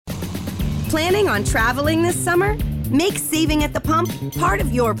Planning on traveling this summer? Make saving at the pump part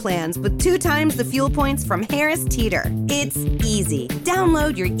of your plans with 2 times the fuel points from Harris Teeter. It's easy.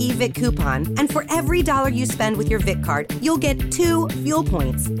 Download your eVic coupon, and for every dollar you spend with your Vic card, you'll get 2 fuel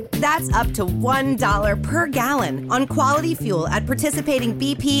points. That's up to $1 per gallon on quality fuel at participating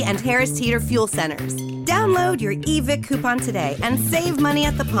BP and Harris Teeter fuel centers. Download your eVic coupon today and save money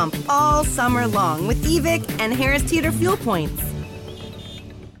at the pump all summer long with eVic and Harris Teeter fuel points.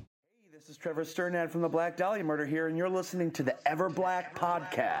 Trevor Sternad from the Black Dahlia Murder here, and you're listening to the Ever Black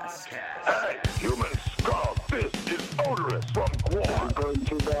Podcast. Hey, human skull, this is odorous from Guam. Going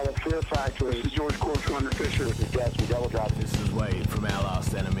to the Fear Factory. This is George Corey from Under Fisher. This is Gas from Double Drop. This is Wade from Our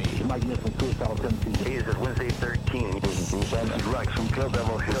Last Enemy. Mike Nick from Suicidal Tendencies. Hey, this is Wednesday 13. This is Bruce Evans. This is Rex from Kill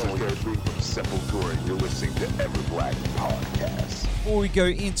Devil Hill. This is from Sepultura. You're listening to Ever Black Podcast. Before we go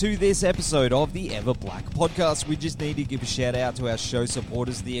into this episode of the Ever Black Podcast, we just need to give a shout out to our show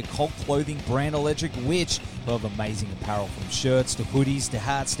supporters, the occult clothing brand Electric Witch, who have amazing apparel from shirts to hoodies to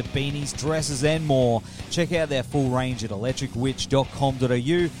hats to beanies, dresses and more. Check out their full range at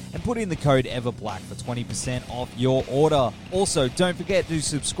electricwitch.com.au and put in the code EverBlack for 20% off your order. Also, don't forget to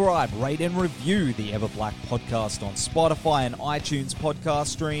subscribe, rate and review the Ever Black Podcast on Spotify and iTunes podcast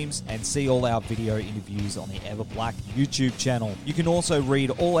streams, and see all our video interviews on the Ever Black YouTube channel. You can also read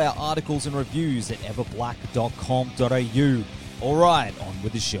all our articles and reviews at everblack.com.au. Alright, on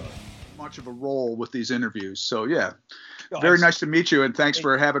with the show. Much of a role with these interviews. So yeah, very nice to meet you, and thanks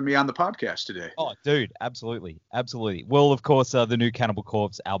for having me on the podcast today. Oh, dude, absolutely. Well, of course, the new Cannibal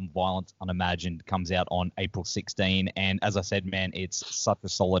Corpse album, Violence Unimagined, comes out on April 16, and as I said, man, it's such a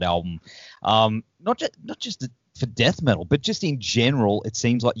solid album. Not just for death metal, but just in general, it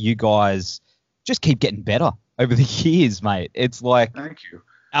seems like you guys just keep getting better over the years, mate. It's like, thank you.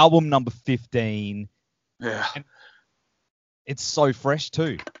 Album number 15. Yeah. It's so fresh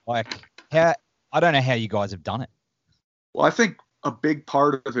too. Like, I don't know how you guys have done it. Well, I think a big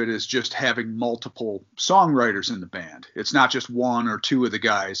part of it is just having multiple songwriters in the band. It's not just one or two of the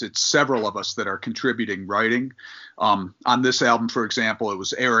guys. It's several of us that are contributing writing. On this album, for example, it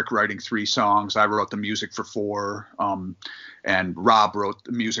was Eric writing 3 songs. I wrote the music for 4. And Rob wrote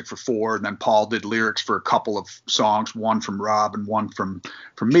the music for 4. And then Paul did lyrics for a couple of songs, one from Rob and one from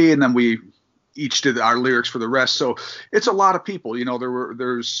me. And then we each did our lyrics for the rest. So it's a lot of people. You know,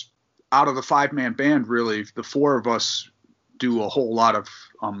 there's out of the 5-man band, really, the 4 of us do a whole lot of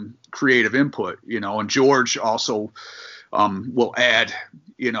creative input, you know, and George also will add,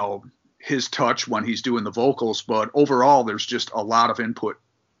 you know, his touch when he's doing the vocals. But overall, there's just a lot of input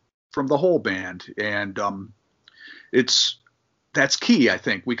from the whole band. And that's key, I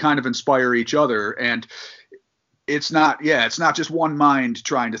think. We kind of inspire each other, and it's not just one mind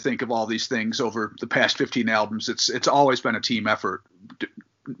trying to think of all these things over the past 15 albums. It's always been a team effort,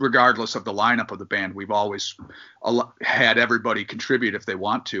 regardless of the lineup of the band. We've always had everybody contribute if they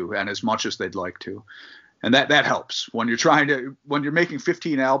want to, and as much as they'd like to. And that helps when you're making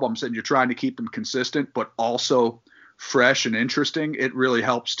 15 albums and you're trying to keep them consistent, but also fresh and interesting. It really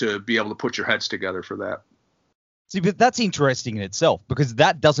helps to be able to put your heads together for that. See, but that's interesting in itself, because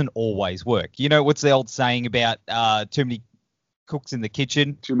that doesn't always work. You know, what's the old saying about too many cooks in the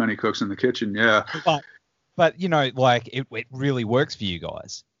kitchen? Too many cooks in the kitchen, yeah. But you know, like it really works for you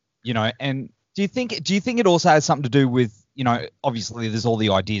guys, you know. And do you think it also has something to do with, you know, obviously there's all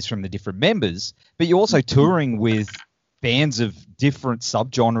the ideas from the different members, but you're also touring with bands of different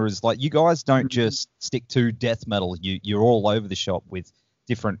subgenres. Like, you guys don't just stick to death metal. You're all over the shop with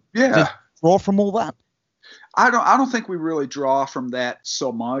different. Yeah. Just draw from all that. I don't think we really draw from that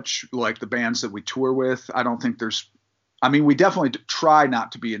so much, like the bands that we tour with. I don't think we definitely try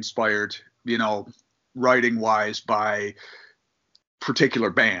not to be inspired, you know, writing wise by particular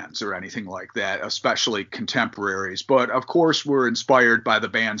bands or anything like that, especially contemporaries. But of course we're inspired by the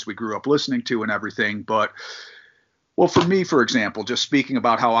bands we grew up listening to and everything. But, well, for me, for example, just speaking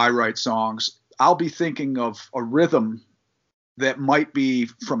about how I write songs, I'll be thinking of a rhythm that might be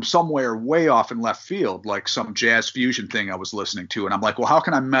from somewhere way off in left field, like some jazz fusion thing I was listening to. And I'm like, well, how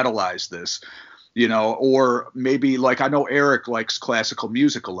can I metalize this? You know, or maybe, like, I know Eric likes classical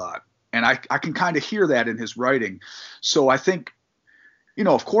music a lot, and I can kind of hear that in his writing. So I think, you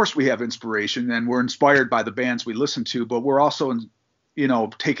know, of course we have inspiration and we're inspired by the bands we listen to, but we're also, you know,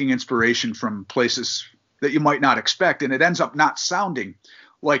 taking inspiration from places that you might not expect. And it ends up not sounding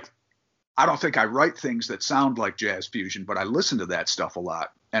like, I don't think I write things that sound like jazz fusion, but I listen to that stuff a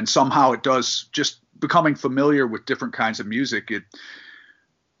lot. And somehow it does, just becoming familiar with different kinds of music,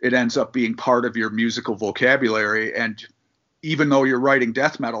 it ends up being part of your musical vocabulary. And even though you're writing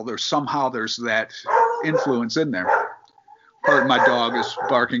death metal, there's that influence in there. Pardon, my dog is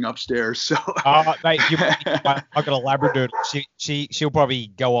barking upstairs. So. Mate, I've got a Labrador. She'll probably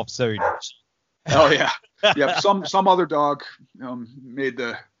go off soon. Oh yeah, yeah. Some other dog made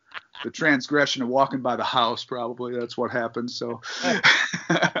the transgression of walking by the house. Probably that's what happened. So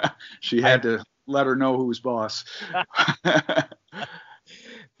she had to let her know who was boss.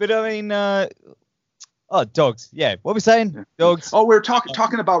 But I mean, dogs. Yeah, what are we saying? Dogs. Oh, we're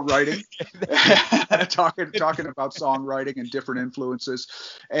talking about writing, talking about songwriting and different influences,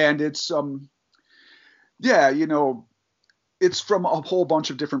 and it's it's from a whole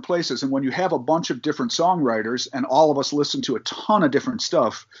bunch of different places. And when you have a bunch of different songwriters and all of us listen to a ton of different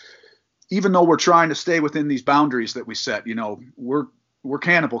stuff, even though we're trying to stay within these boundaries that we set, we're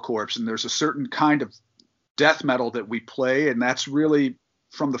Cannibal Corpse, and there's a certain kind of death metal that we play, and that's really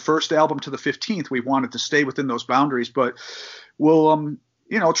from the first album to the 15th, we wanted to stay within those boundaries, but we'll,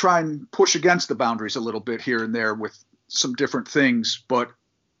 try and push against the boundaries a little bit here and there with some different things, but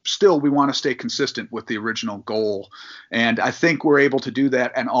still we want to stay consistent with the original goal. And I think we're able to do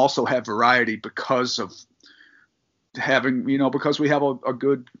that and also have variety because of having, because we have a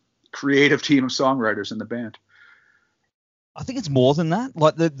good creative team of songwriters in the band. I think it's more than that.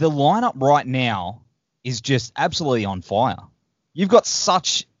 Like the lineup right now is just absolutely on fire. You've got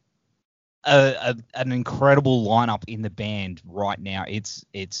such an incredible lineup in the band right now. It's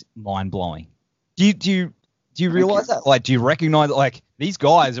mind blowing. Do you realize that? Like, do you recognize like these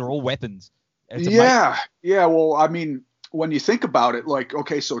guys are all weapons? Yeah. Well, I mean, when you think about it, like,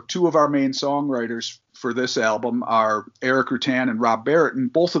 okay, so two of our main songwriters for this album are Eric Rutan and Rob Barrett,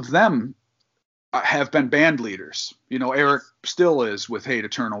 and both of them have been band leaders. Eric still is with Hate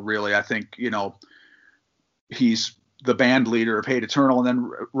Eternal. Really, I think he's the band leader of Hate Eternal, and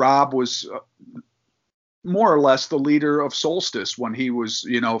then Rob was more or less the leader of Solstice when he was,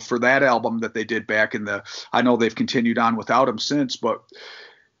 for that album that they did back in I know they've continued on without him since, but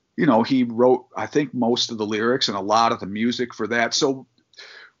he wrote, I think, most of the lyrics and a lot of the music for that. So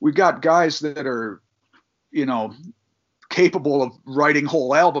we've got guys that are, capable of writing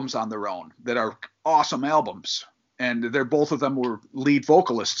whole albums on their own that are awesome albums. And both of them were lead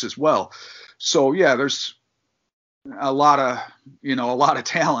vocalists as well. So yeah, there's a lot of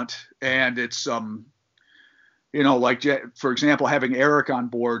talent, and it's, like, for example, having Eric on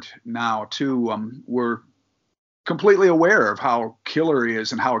board now too, we're completely aware of how killer he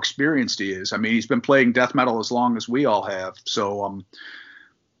is and how experienced he is. I mean, he's been playing death metal as long as we all have. So,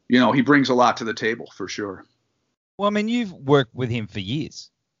 he brings a lot to the table for sure. Well, I mean, you've worked with him for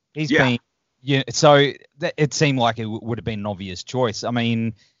years. He's been, so it seemed like it would have been an obvious choice. I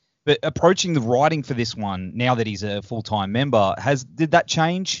mean, but approaching the writing for this one, now that he's a full-time member, did that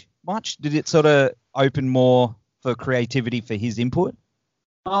change much? Did it sort of open more for creativity for his input?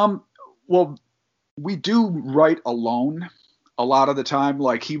 Well, we do write alone a lot of the time.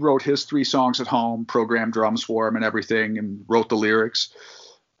 Like, he wrote his 3 songs at home, programmed drums for him and everything, and wrote the lyrics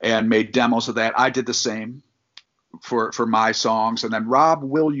and made demos of that. I did the same for my songs. And then Rob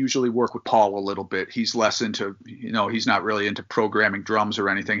will usually work with Paul a little bit. He's less into, he's not really into programming drums or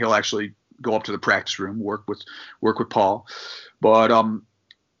anything. He'll actually go up to the practice room, work with Paul. But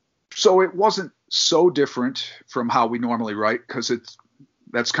so it wasn't so different from how we normally write, because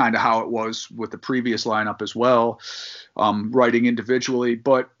that's kind of how it was with the previous lineup as well, writing individually.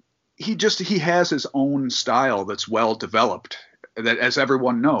 But he has his own style that's well developed, that, as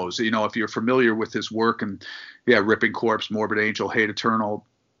everyone knows, if you're familiar with his work, and Ripping Corpse, Morbid Angel, Hate Eternal,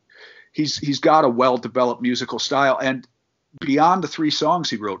 he's got a well developed musical style. And beyond the 3 songs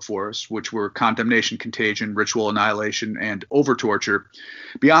he wrote for us, which were Condemnation, Contagion, Ritual Annihilation, and Overtorture,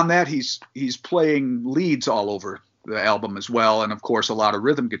 beyond that, he's playing leads all over the album as well, and of course a lot of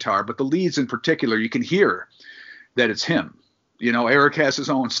rhythm guitar. But the leads in particular, you can hear that it's him. Eric has his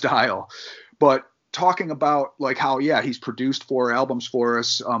own style. But talking about like how he's produced 4 albums for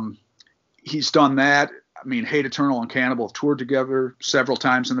us, he's done that. I mean, Hate Eternal and Cannibal have toured together several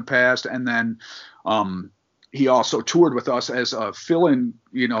times in the past, and then he also toured with us as a fill-in,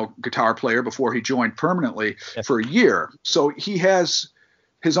 guitar player before he joined permanently for a year. So he has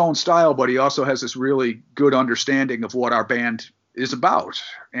his own style, but he also has this really good understanding of what our band is about.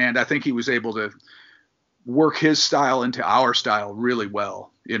 And I think he was able to work his style into our style really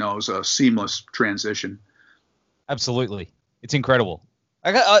well. It was a seamless transition. Absolutely. It's incredible.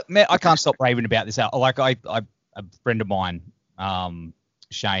 I can't stop raving about this. Like a friend of mine,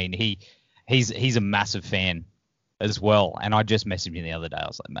 Shane, he's a massive fan as well. And I just messaged him the other day. I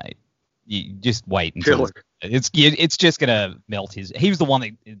was like, mate, you just wait until it's just gonna melt he was the one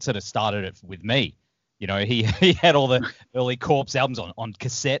that sort of started it with me. He had all the early Corpse albums on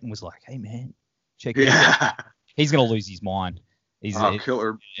cassette and was like, hey man, check it out. he's going to lose his mind.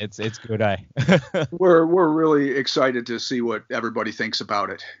 Killer. It's good, eh? We're really excited to see what everybody thinks about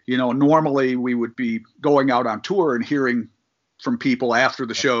it. Normally we would be going out on tour and hearing from people after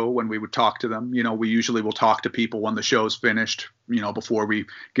the show when we would talk to them. We usually will talk to people when the show's finished, before we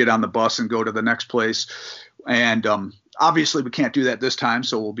get on the bus and go to the next place. And obviously we can't do that this time,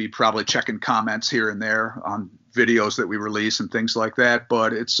 so we'll be probably checking comments here and there on videos that we release and things like that.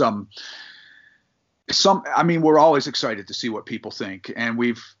 But it's we're always excited to see what people think,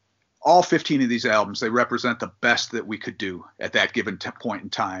 and all 15 of these albums, they represent the best that we could do at that given point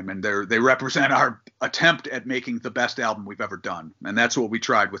in time, and they represent our attempt at making the best album we've ever done. And that's what we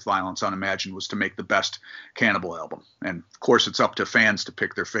tried with Violence Unimagined, was to make the best Cannibal album. And of course it's up to fans to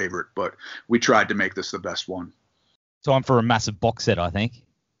pick their favorite, but we tried to make this the best one. Time for a massive box set, I think.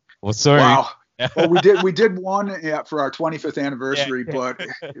 Well, sorry. Wow. Well, we did one for our 25th anniversary, but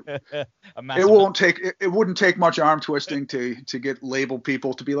it wouldn't take much arm twisting to get label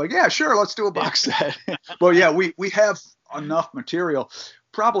people to be like, yeah, sure, let's do a box set. But yeah, we have enough material.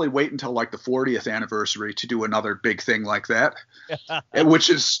 Probably wait until like the 40th anniversary to do another big thing like that, which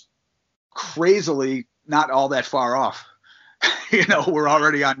is crazily not all that far off. We're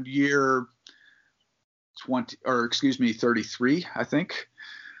already on year 33, I think.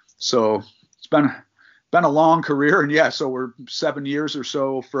 So it's been a long career, and so we're 7 years or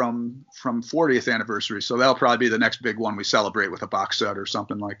so from 40th anniversary. So that'll probably be the next big one we celebrate with a box set or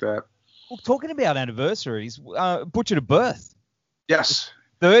something like that. Well, talking about anniversaries, Butcher to Birth. Yes.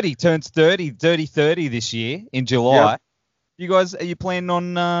 30 turns 30 this year in July. Yep. You guys, are you planning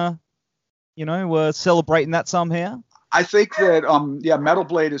on, celebrating that somehow? I think that, Metal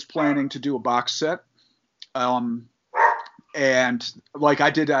Blade is planning to do a box set. And like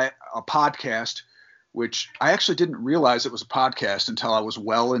I did a podcast, which I actually didn't realize it was a podcast until I was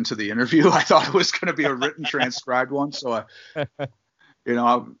well into the interview. I thought it was going to be a written transcribed one. So,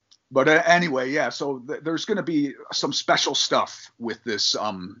 but anyway, yeah. So there's going to be some special stuff with this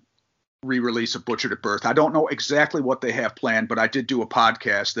re-release of Butchered at Birth. I don't know exactly what they have planned, but I did do a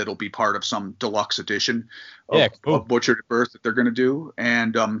podcast that'll be part of some deluxe edition of Butchered at Birth that they're going to do.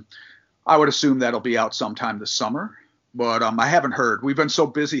 And I would assume that'll be out sometime this summer. But I haven't heard. We've been so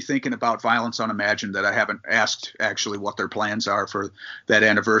busy thinking about Violence Unimagined that I haven't asked actually what their plans are for that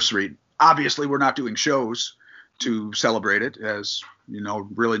anniversary. Obviously, we're not doing shows to celebrate it, as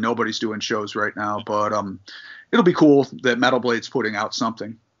really nobody's doing shows right now. But it'll be cool that Metal Blade's putting out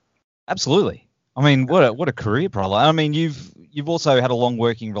something. Absolutely. I mean, what a career, probably. I mean, you've also had a long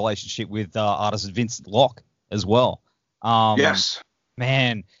working relationship with artist Vincent Locke as well. Yes.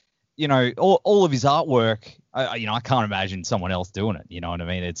 Man, all of his artwork. I can't imagine someone else doing it. You know what I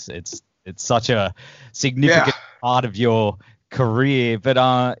mean? It's such a significant part of your career. But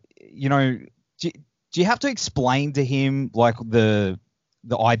do you have to explain to him like the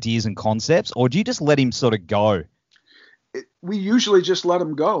ideas and concepts, or do you just let him sort of go? We usually just let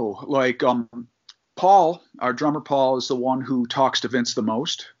him go. Like Paul, our drummer Paul, is the one who talks to Vince the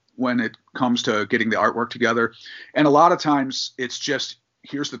most when it comes to getting the artwork together. And a lot of times it's just,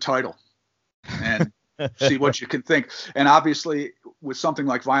 here's the title, and see what you can think. And obviously with something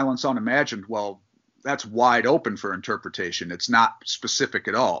like Violence Unimagined, well, that's wide open for interpretation. It's not specific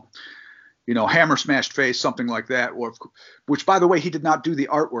at all. Hammer Smashed Face, something like that, which by the way, he did not do the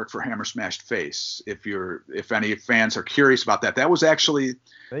artwork for Hammer Smashed Face. If any fans are curious about that, that was actually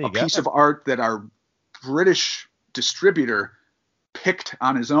a piece of art that our British distributor picked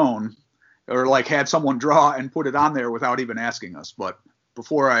on his own, or like had someone draw and put it on there without even asking us. But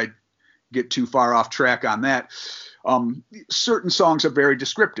before I get too far off track on that, certain songs are very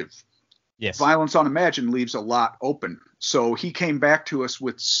descriptive. Yes. Violence Unimagined leaves a lot open. So he came back to us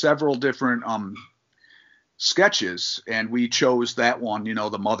with several different sketches, and we chose that one,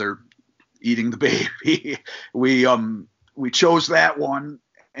 the mother eating the baby. We chose that one,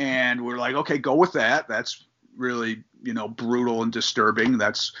 and we're like, okay, go with that. That's really, brutal and disturbing.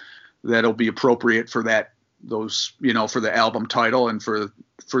 That'll be appropriate for those, for the album title and for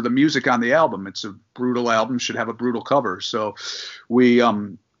the music on the album. It's a brutal album, should have a brutal cover. So we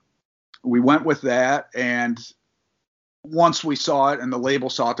went with that, and once we saw it and the label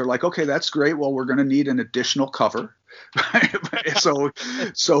saw it, they're like, okay, that's great. Well, we're going to need an additional cover. So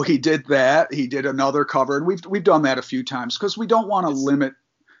he did that. He did another cover, and we've done that a few times because we don't want to limit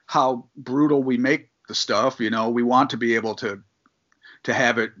how brutal we make the stuff. We want to be able to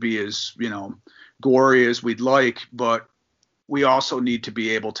have it be as, gory as we'd like, but we also need to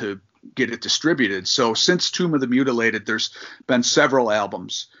be able to get it distributed. So since Tomb of the Mutilated, there's been several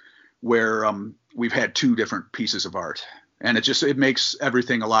albums where we've had two different pieces of art, and it makes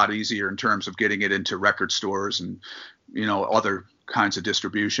everything a lot easier in terms of getting it into record stores and other kinds of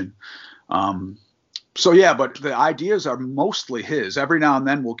distribution. So yeah, but the ideas are mostly his. Every now and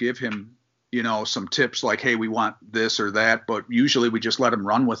then we'll give him some tips like, hey, we want this or that, but usually we just let him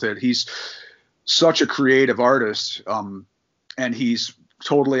run with it. He's such a creative artist, and he's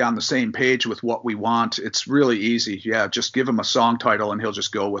totally on the same page with what we want. It's really easy. Yeah, just give him a song title and he'll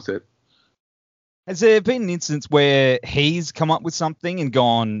just go with it. Has there been an instance where he's come up with something and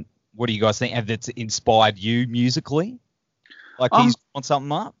gone, what do you guys think? And that's inspired you musically? Like he's on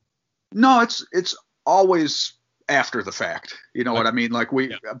something up? No, it's always after the fact. You know what I mean? Like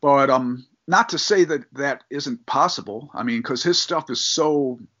but not to say that isn't possible. I mean, because his stuff is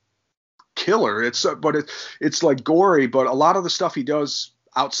so killer. It's like gory, but a lot of the stuff he does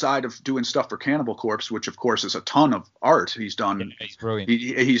outside of doing stuff for Cannibal Corpse, which of course is a ton of art he's done. Yeah, he's brilliant.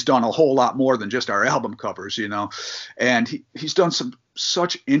 He's done a whole lot more than just our album covers, and he's done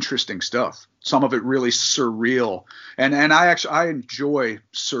such interesting stuff. Some of it really surreal, and I enjoy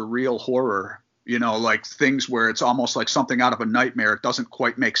surreal horror. Like things where it's almost like something out of a nightmare. It doesn't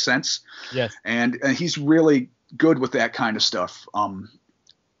quite make sense. Yes. And he's really good with that kind of stuff.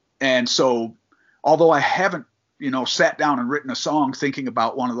 And so, although I haven't, sat down and written a song thinking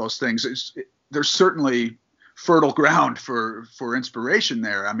about one of those things, there's certainly fertile ground for inspiration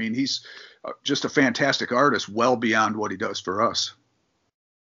there. I mean, he's just a fantastic artist, well beyond what he does for us.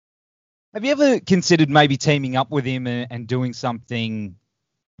 Have you ever considered maybe teaming up with him and doing something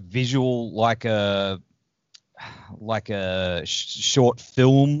visual, like a short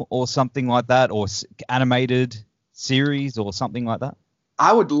film or something like that, or animated series or something like that?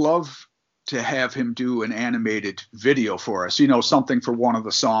 I would love to have him do an animated video for us, something for one of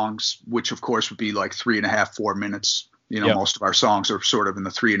the songs, which of course would be like 3.5, 4 minutes. Most of our songs are sort of in the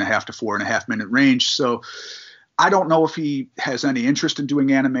 3.5 to 4.5 minute range. So I don't know if he has any interest in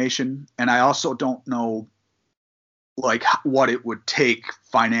doing animation. And I also don't know like what it would take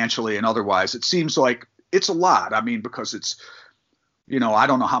financially and otherwise. It seems like it's a lot. I mean, because it's, I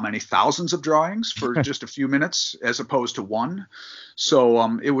don't know how many thousands of drawings for just a few minutes as opposed to one.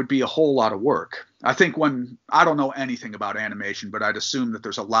 So it would be a whole lot of work. I think I don't know anything about animation, but I'd assume that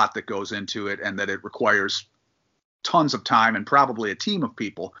there's a lot that goes into it and that it requires tons of time and probably a team of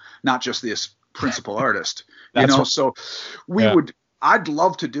people, not just this principal artist, so I'd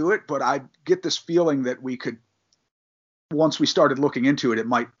love to do it, but I get this feeling that we could, once we started looking into it, it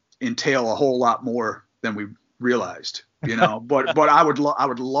might entail a whole lot more than we realized, but I would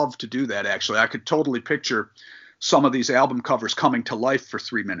love to do that. Actually, I could totally picture some of these album covers coming to life for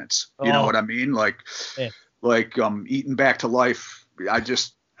 3 minutes. You know what I mean? Like Eaten Back to Life.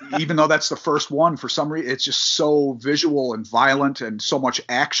 Even though that's the first one, for some reason, it's just so visual and violent and so much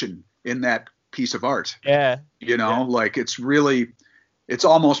action in that piece of art. Yeah. Like it's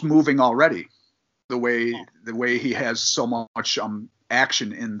almost moving already. The way he has so much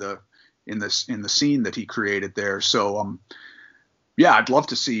action in the scene that he created there. So I'd love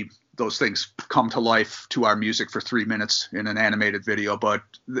to see those things come to life to our music for 3 minutes in an animated video, but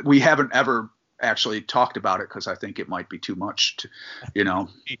we haven't ever actually talked about it because I think it might be too much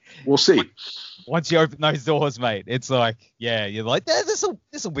we'll see. Once you open those doors, mate, it's like, you're like,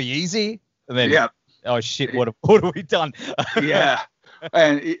 this'll be easy. And then, oh shit, what have we done? Yeah.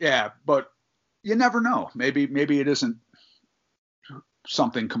 But you never know. Maybe it isn't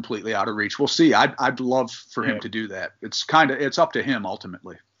something completely out of reach. We'll see. I'd love for him to do that. It's up to him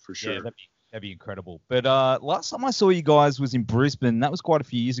ultimately, for sure. Yeah, that'd be incredible. But last time I saw you guys was in Brisbane. That was quite a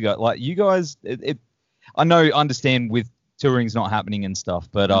few years ago. Like you guys, understand with touring's not happening and stuff,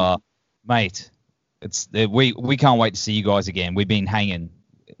 but mate, we can't wait to see you guys again. We've been hanging.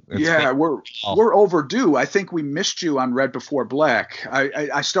 We're overdue. I think we missed you on Red Before Black.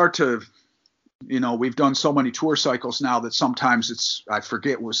 I start to, we've done so many tour cycles now that sometimes I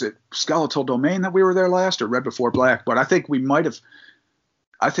forget, was it Skeletal Domain that we were there last or Red Before Black? But I think we might have.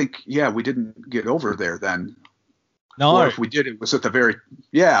 We didn't get over there then. No. Or if we did, it was at the very,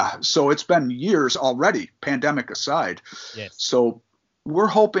 so it's been years already, pandemic aside. Yes. So we're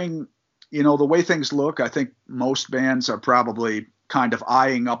hoping, the way things look, I think most bands are probably kind of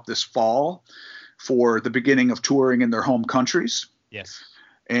eyeing up this fall for the beginning of touring in their home countries. Yes.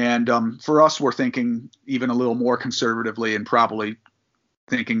 And for us, we're thinking even a little more conservatively and probably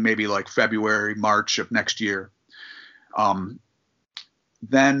thinking maybe like February, March of next year.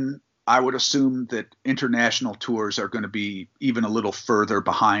 Then I would assume that international tours are going to be even a little further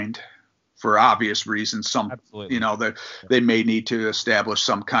behind for obvious reasons. Absolutely. They may need to establish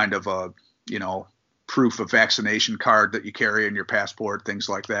some kind of a, proof of vaccination card that you carry in your passport, things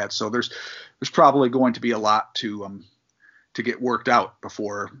like that. So there's probably going to be a lot to to get worked out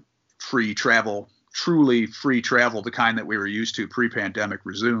before free travel, truly free travel, the kind that we were used to pre-pandemic,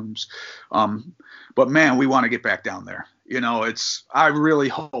 resumes. But man, we want to get back down there. I really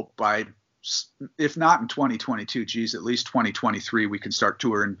hope if not in 2022, geez, at least 2023, we can start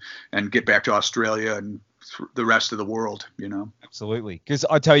touring and get back to Australia and the rest of the world, Absolutely. Because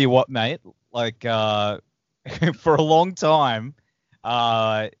I tell you what, mate, like for a long time,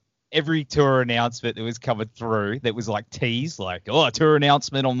 every tour announcement that was coming through that was like teased, like, tour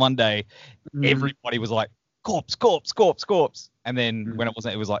announcement on Monday, everybody was like, corpse. And then when it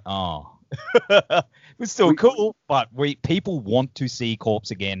wasn't, it was like, oh. It was still cool, but people want to see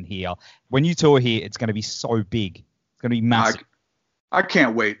Corpse again here. When you tour here, it's going to be so big. It's going to be massive. I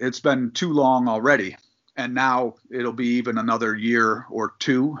can't wait. It's been too long already. And now it'll be even another year or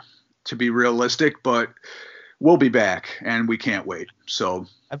two, to be realistic, but we'll be back and we can't wait. So,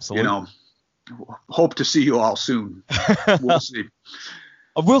 absolutely, hope to see you all soon. We'll see.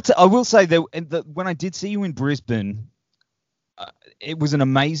 I will say that when I did see you in Brisbane, it was an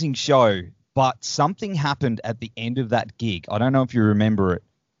amazing show, but something happened at the end of that gig. I don't know if you remember it,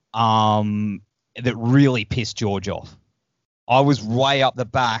 that really pissed George off. I was way up the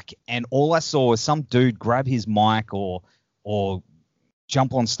back, and all I saw was some dude grab his mic or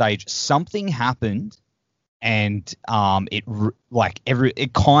jump on stage. Something happened, and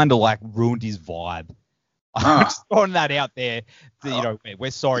it kind of like ruined his vibe. I'm just throwing that out there.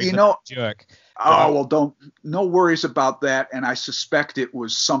 We're sorry, jerk. Oh, well, no worries about that. And I suspect it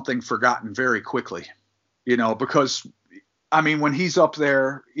was something forgotten very quickly, because I mean, when he's up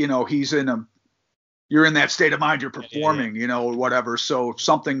there, you're in that state of mind, you're performing, whatever. So if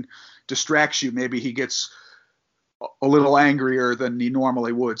something distracts you, maybe he gets a little angrier than he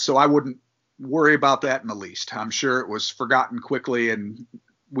normally would. So I wouldn't worry about that in the least. I'm sure it was forgotten quickly, and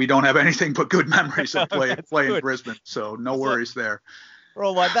we don't have anything but good memories of playing Brisbane. So no worries there. We're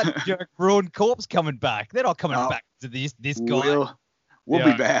all like, that jerk ruined Corpse coming back. They're not coming back to this guy. We'll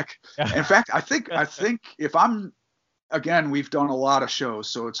be back. In fact, I think if I'm, again, we've done a lot of shows,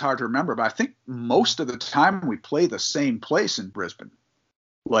 so it's hard to remember, but I think most of the time we play the same place in Brisbane.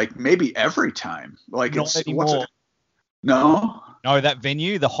 Like maybe every time. Like not anymore. No, that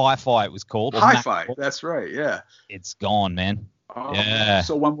venue, the Hi-Fi it was called. Hi-Fi, that's right, yeah. It's gone, man. Oh, yeah.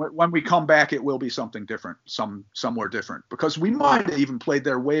 So when we come back, it will be something different, somewhere different, because we might have even played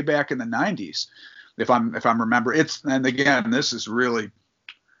there way back in the 90s, if I'm remember. And again, this is really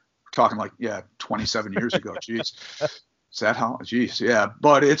talking like 27 years ago. Jeez, is that how? Jeez, yeah.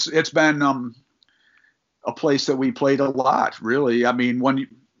 But it's been a place that we played a lot, really. I mean,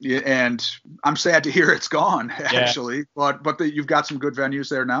 and I'm sad to hear it's gone, actually. Yeah. But you've got some good venues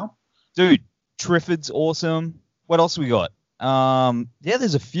there now, dude. Triffid's awesome. What else we got?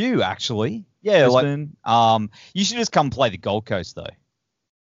 There's a few actually. Yeah, Brisbane. You should just come play the Gold Coast though.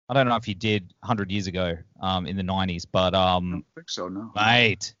 I don't know if you did 100 years ago, in the 90s, but I don't think so, no.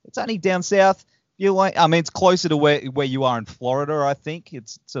 Mate, it's only down south. It's closer to where you are in Florida, I think.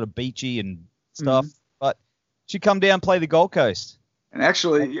 It's sort of beachy and stuff, but you should come down and play the Gold Coast. And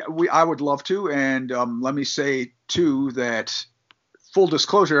actually, I would love to. And let me say too that, full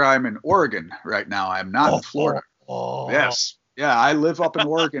disclosure, I'm in Oregon right now. I'm not in Florida. Yes. Yeah, I live up in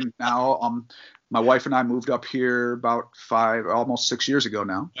Oregon now. My wife and I moved up here about almost 6 years ago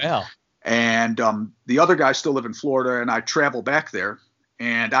now. Wow. And the other guys still live in Florida, and I travel back there.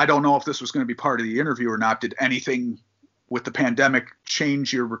 And I don't know if this was going to be part of the interview or not. Did anything with the pandemic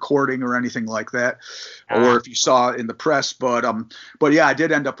change your recording or anything like that? Or if you saw it in the press. But yeah, I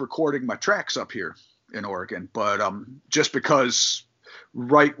did end up recording my tracks up here in Oregon. But just because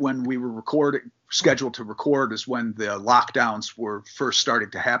right when we were scheduled to record is when the lockdowns were first starting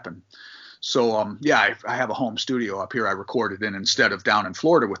to happen. So, I have a home studio up here I recorded in instead of down in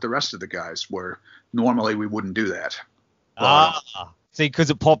Florida with the rest of the guys, where normally we wouldn't do that. See, because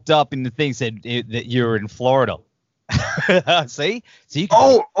it popped up in the thing said that you're in Florida. See?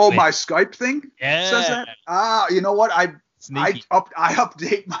 My Skype thing says that? You know what? I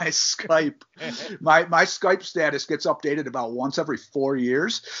update my Skype. My Skype status gets updated about once every 4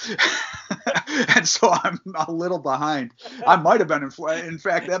 years. And so I'm a little behind. I might have been in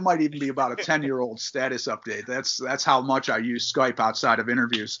fact, that might even be about a 10-year-old status update. That's how much I use Skype outside of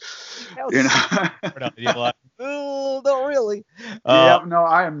interviews. You're like, oh, not really. No,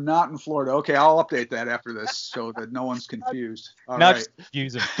 I am not in Florida. Okay, I'll update that after this so that no one's confused. All right. Just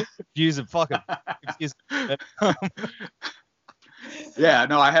confuse them. Fuck them. Yeah,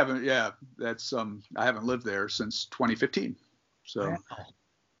 no, I haven't. Yeah, I haven't lived there since 2015. So, wow.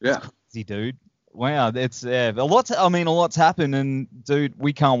 Yeah, crazy dude. Wow, it's a lot's happened, and dude,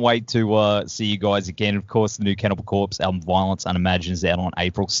 we can't wait to see you guys again. Of course, the new Cannibal Corpse album, Violence Unimagined, is out on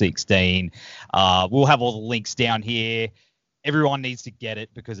April 16. We'll have all the links down here. Everyone needs to get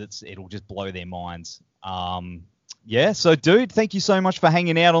it because it'll just blow their minds. So dude, thank you so much for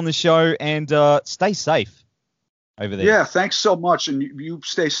hanging out on the show, and stay safe over there. Yeah, thanks so much, and you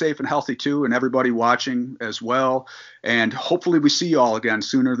stay safe and healthy too, and everybody watching as well. And hopefully we see you all again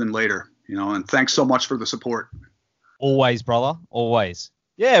sooner than later. And thanks so much for the support. Always, brother. Always.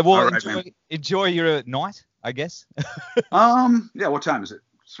 Yeah, well, Right, enjoy your night, I guess. Yeah, what time is it?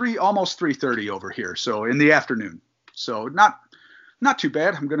 Almost 3:30 over here, so in the afternoon. So not too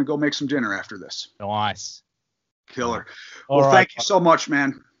bad. I'm going to go make some dinner after this. Nice. Killer. All Well, right. thank you so much,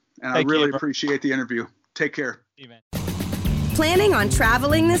 man. And Take I really care, bro. appreciate the interview. Take care. See you, man. Planning on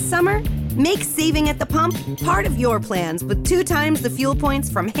traveling this summer? Make saving at the pump part of your plans with 2 times the fuel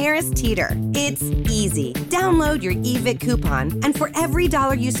points from Harris Teeter. It's easy. Download your eVic coupon, and for every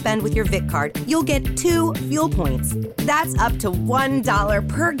 $1 you spend with your Vic card, you'll get 2 fuel points. That's up to $1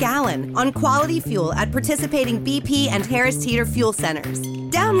 per gallon on quality fuel at participating BP and Harris Teeter fuel centers.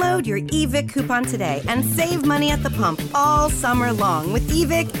 Download your eVic coupon today and save money at the pump all summer long with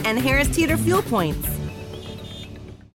eVic and Harris Teeter fuel points.